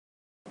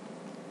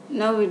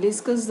Now we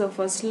discuss the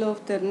first law of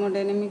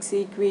thermodynamics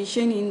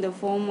equation in the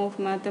form of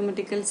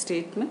mathematical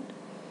statement.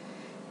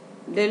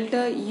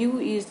 Delta U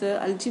is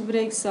the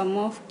algebraic sum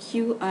of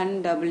Q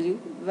and W,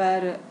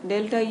 where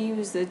delta U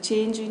is the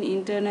change in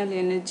internal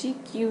energy,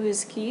 Q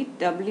is heat,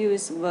 W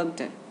is work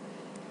done.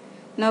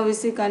 Now we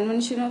see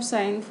convention of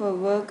sign for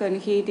work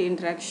and heat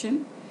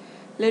interaction.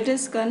 Let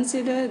us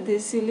consider the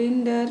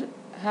cylinder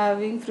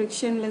having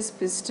frictionless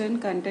piston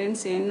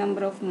contains n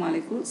number of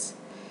molecules.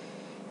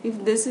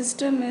 If the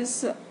system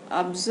is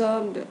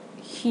absorbed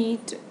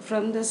heat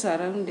from the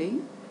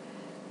surrounding,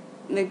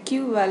 the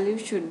Q value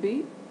should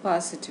be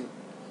positive.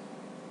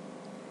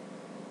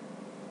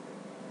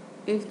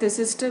 If the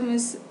system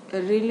is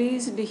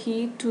released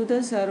heat to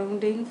the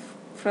surrounding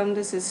from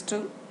the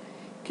system,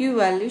 Q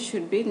value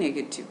should be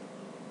negative.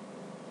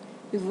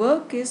 If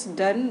work is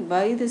done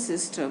by the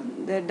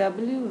system, the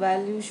W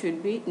value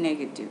should be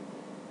negative,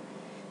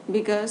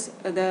 because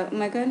the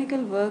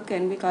mechanical work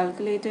can be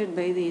calculated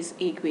by this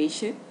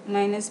equation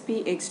minus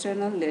P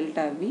external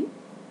delta V.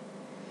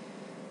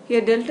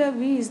 Here delta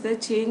V is the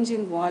change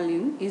in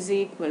volume is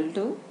equal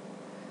to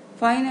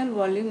final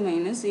volume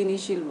minus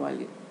initial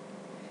volume.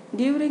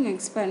 During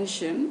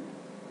expansion,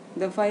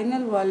 the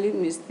final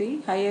volume is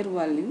the higher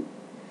volume,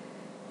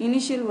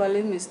 initial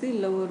volume is the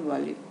lower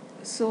volume.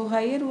 So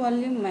higher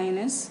volume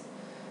minus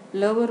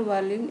lower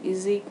volume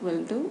is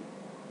equal to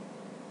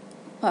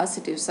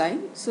positive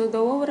sign. So the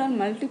overall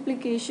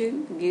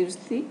multiplication gives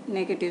the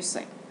negative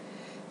sign.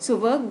 So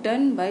work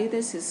done by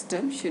the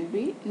system should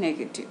be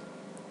negative.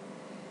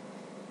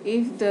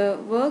 If the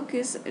work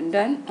is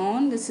done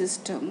on the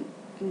system,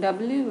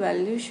 W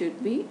value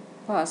should be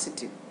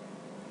positive,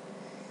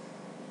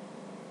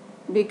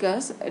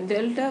 because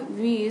delta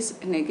V is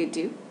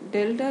negative.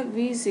 Delta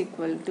V is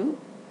equal to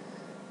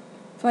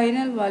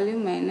final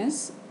volume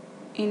minus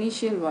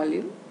initial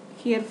volume.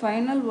 Here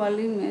final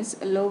volume is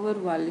lower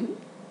volume,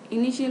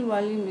 initial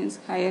volume is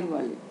higher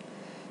volume.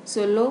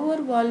 So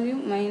lower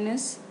volume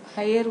minus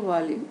higher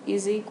volume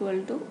is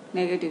equal to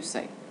negative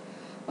sign.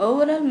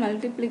 Overall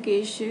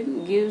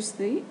multiplication gives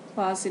the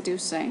positive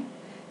sign.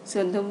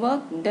 So the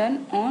work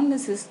done on the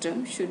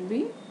system should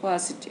be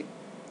positive.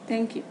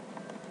 Thank you.